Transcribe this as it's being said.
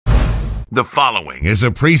The following is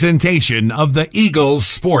a presentation of the Eagles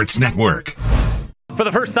Sports Network. For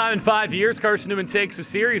the first time in 5 years, Carson-Newman takes a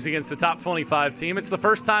series against a top 25 team. It's the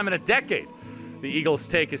first time in a decade the Eagles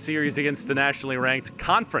take a series against a nationally ranked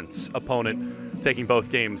conference opponent, taking both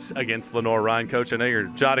games against Lenoir-Rhyne. Coach, I know you're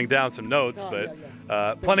jotting down some notes,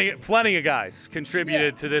 plenty of guys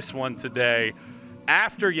contributed to this one today.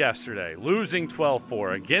 After yesterday, losing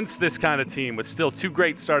 12-4 against this kind of team with still two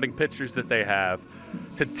great starting pitchers that they have,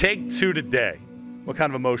 to take two today, what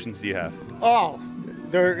kind of emotions do you have?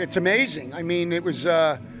 It's amazing. I mean, it was,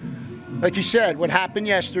 like you said, what happened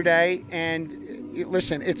yesterday, and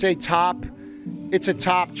listen, it's a top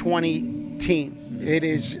 20 team. It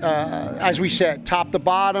is, as we said, top to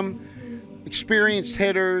bottom, experienced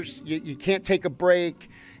hitters. You can't take a break.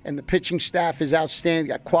 And the pitching staff is outstanding.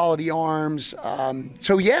 Got quality arms.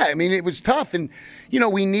 So, yeah, I mean, it was tough. And,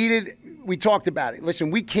 we talked about it. Listen,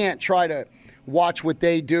 we can't try to watch what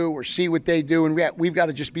they do or see what they do. And we've got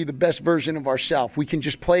to just be the best version of ourselves. We can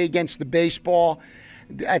just play against the baseball.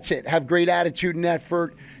 That's it. Have great attitude and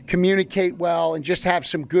effort, communicate well, and just have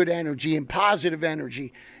some good energy and positive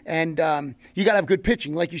energy. And you got to have good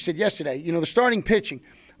pitching. Like you said yesterday, the starting pitching.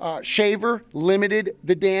 Shaver limited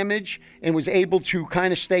the damage and was able to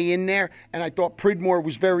kind of stay in there. And I thought Pridmore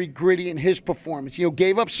was very gritty in his performance.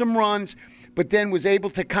 Gave up some runs, but then was able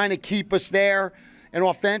to kind of keep us there. And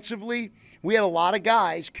offensively, we had a lot of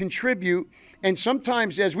guys contribute. And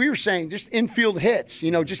sometimes, as we were saying, just infield hits,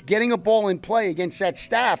 just getting a ball in play against that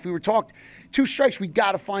staff. We were talking 2 strikes, we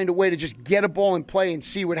got to find a way to just get a ball in play and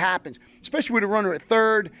see what happens, especially with a runner at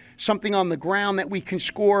third, something on the ground that we can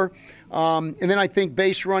score. And then I think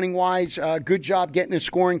base running wise, good job getting a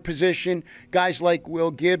scoring position. Guys like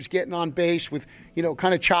Will Gibbs getting on base with,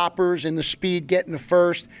 kind of choppers and the speed getting to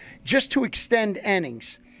first, just to extend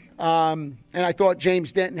innings. And I thought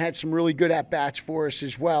James Denton had some really good at-bats for us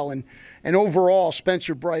as well. And overall,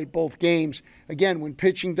 Spencer Bright, both games, again, when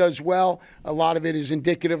pitching does well, a lot of it is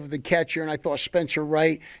indicative of the catcher. And I thought Spencer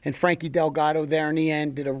Wright and Frankie Delgado there in the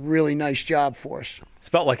end did a really nice job for us. It's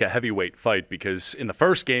felt like a heavyweight fight because in the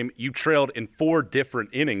first game, you trailed in 4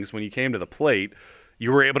 different innings when you came to the plate.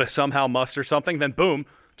 You were able to somehow muster something. Then, boom,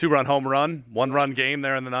 2-run home run, 1-run game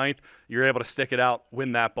there in the 9th. You're able to stick it out,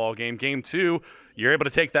 win that ball game. Game 2, you're able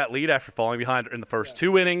to take that lead after falling behind in the first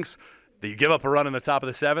 2 innings. You give up a run in the top of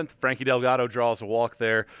the 7th. Frankie Delgado draws a walk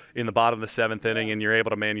there in the bottom of the 7th inning, and you're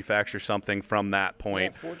able to manufacture something from that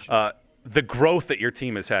point. The growth that your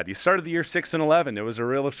team has had. You started the year 6-11. It was a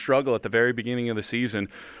real struggle at the very beginning of the season.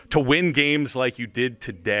 To win games like you did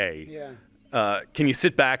today, can you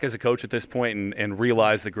sit back as a coach at this point and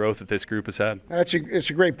realize the growth that this group has had?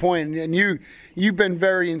 It's a great point. And you've been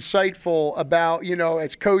very insightful about,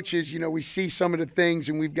 as coaches, we see some of the things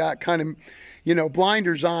and we've got kind of,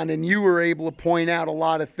 blinders on, and you were able to point out a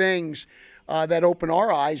lot of things that open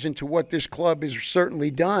our eyes into what this club has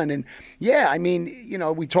certainly done. And,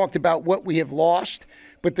 we talked about what we have lost,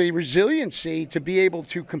 but the resiliency to be able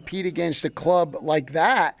to compete against a club like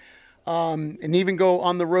that, and even go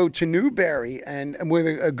on the road to Newberry and with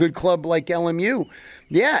a good club like LMU.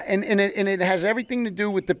 And it has everything to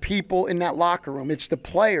do with the people in that locker room. It's the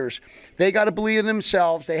players. They got to believe in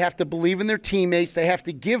themselves. They have to believe in their teammates. They have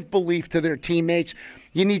to give belief to their teammates.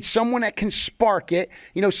 You need someone that can spark it.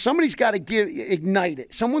 Somebody's got to ignite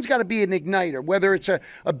it. Someone's got to be an igniter, whether it's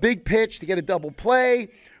a big pitch to get a double play,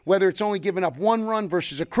 whether it's only giving up 1 run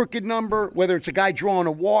versus a crooked number, whether it's a guy drawing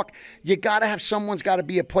a walk. You got to have someone's got to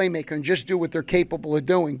be a playmaker and just do what they're capable of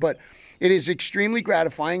doing. But it is extremely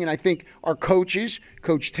gratifying, and I think our coaches,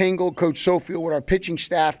 Coach Tingle, Coach Sofield, with our pitching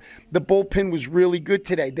staff, the bullpen was really good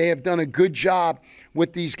today. They have done a good job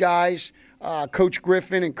with these guys. Coach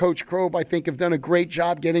Griffin and Coach Krob, I think, have done a great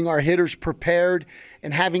job getting our hitters prepared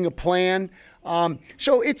and having a plan.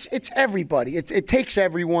 So it's everybody. It takes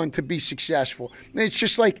everyone to be successful. It's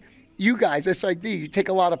just like you guys, SID, you take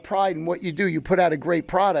a lot of pride in what you do. You put out a great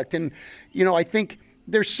product. And, I think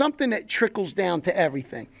there's something that trickles down to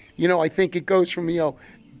everything. I think it goes from,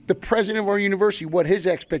 the president of our university, what his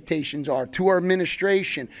expectations are, to our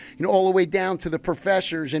administration, all the way down to the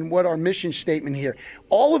professors and what our mission statement here.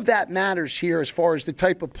 All of that matters here as far as the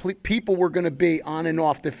type of people we're going to be on and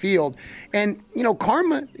off the field. And,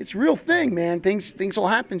 karma, it's a real thing, man. Things will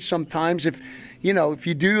happen sometimes if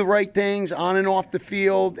you do the right things on and off the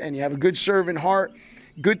field and you have a good servant heart.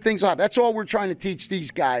 Good things will happen. That's all we're trying to teach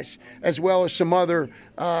these guys, as well as some other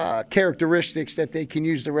characteristics that they can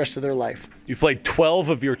use the rest of their life. You've played 12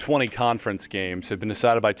 of your 20 conference games, have been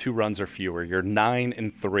decided by 2 runs or fewer. You're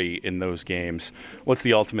 9-3 in those games. What's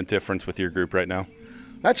the ultimate difference with your group right now?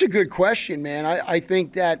 That's a good question, man. I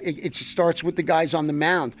think that it starts with the guys on the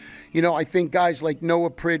mound. I think guys like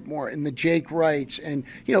Noah Pridmore and the Jake Wrights, and,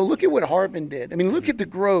 look at what Harbin did. I mean, look at the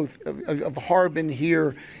growth of Harbin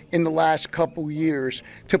here in the last couple years.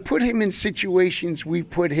 To put him in situations we've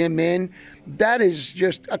put him in, that is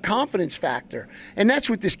just a confidence factor. And that's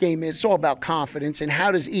what this game is. It's all about confidence. And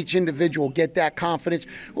how does each individual get that confidence?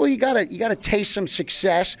 Well, you gotta taste some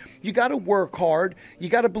success. You gotta work hard. You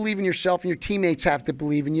gotta believe in yourself, and your teammates have to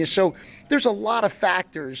believe in you. So there's a lot of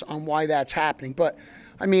factors on why that's happening. But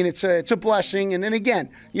I mean, it's a blessing. And then again,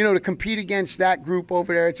 to compete against that group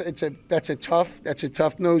over there, that's a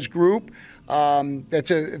tough-nosed group.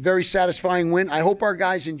 That's a very satisfying win. I hope our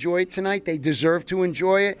guys enjoy it tonight. They deserve to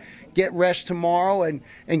enjoy it. Get rest tomorrow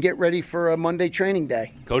and get ready for a Monday training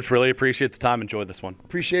day. Coach, really appreciate the time. Enjoy this one.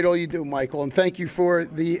 Appreciate all you do, Michael, and thank you for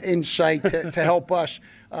the insight to help us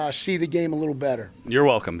see the game a little better. You're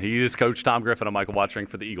welcome. He is Coach Tom Griffin. I'm Michael Watching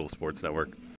for the Eagles Sports Network.